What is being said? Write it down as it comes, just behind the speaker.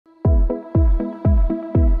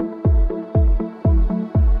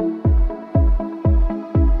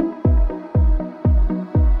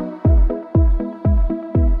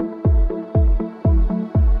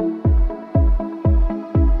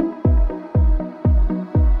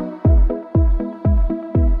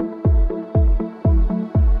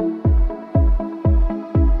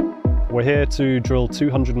We're here to drill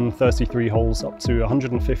 233 holes up to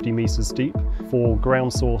 150 metres deep for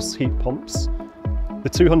ground source heat pumps. The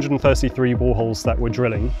 233 boreholes that we're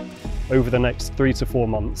drilling over the next 3 to 4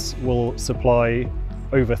 months will supply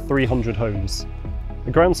over 300 homes.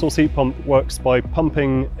 The ground source heat pump works by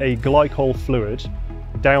pumping a glycol fluid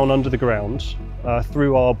down under the ground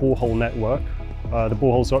through our borehole network. The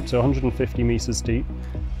boreholes are up to 150 metres deep,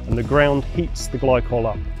 and the ground heats the glycol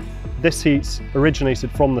up. This heat originated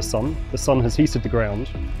from the sun. The sun has heated the ground,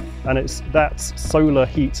 and it's that solar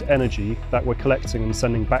heat energy that we're collecting and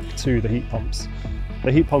sending back to the heat pumps.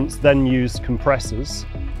 The heat pumps then use compressors,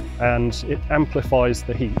 and it amplifies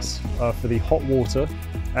the heat for the hot water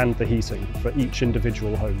and the heating for each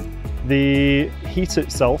individual home. The heat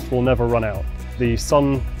itself will never run out. The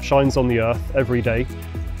sun shines on the earth every day,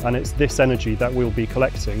 and it's this energy that we'll be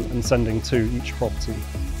collecting and sending to each property.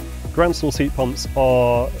 Ground source heat pumps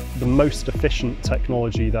are the most efficient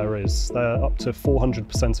technology there is. They're up to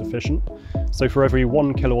 400% efficient. So for every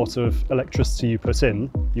 1 kilowatt of electricity you put in,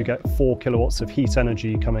 you get 4 kilowatts of heat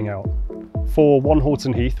energy coming out. For one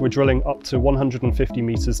Horton Heath, we're drilling up to 150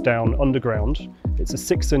 metres down underground. It's a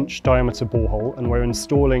 6-inch diameter borehole, and we're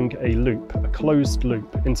installing a loop, a closed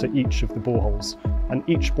loop, into each of the boreholes. And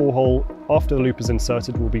each borehole, after the loop is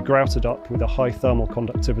inserted, will be grouted up with a high thermal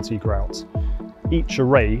conductivity grout. Each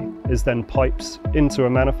array is then piped into a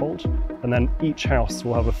manifold, and then each house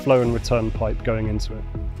will have a flow and return pipe going into it.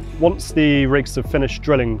 Once the rigs have finished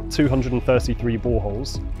drilling 233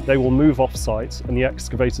 boreholes, they will move off-site and the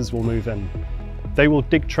excavators will move in. They will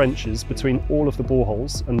dig trenches between all of the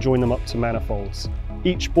boreholes and join them up to manifolds.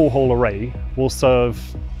 Each borehole array will serve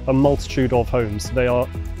a multitude of homes. They are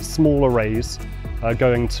small arrays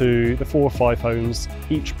going to the 4 or 5 homes.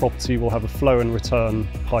 Each property will have a flow and return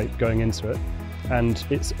pipe going into it, and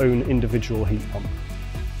its own individual heat pump.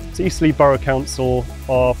 So Eastleigh Borough Council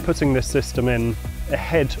are putting this system in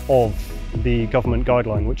ahead of the government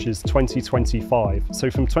guideline, which is 2025.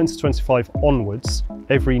 So from 2025 onwards,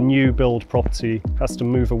 every new build property has to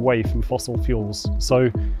move away from fossil fuels.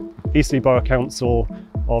 So Eastleigh Borough Council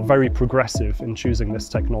are very progressive in choosing this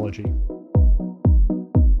technology.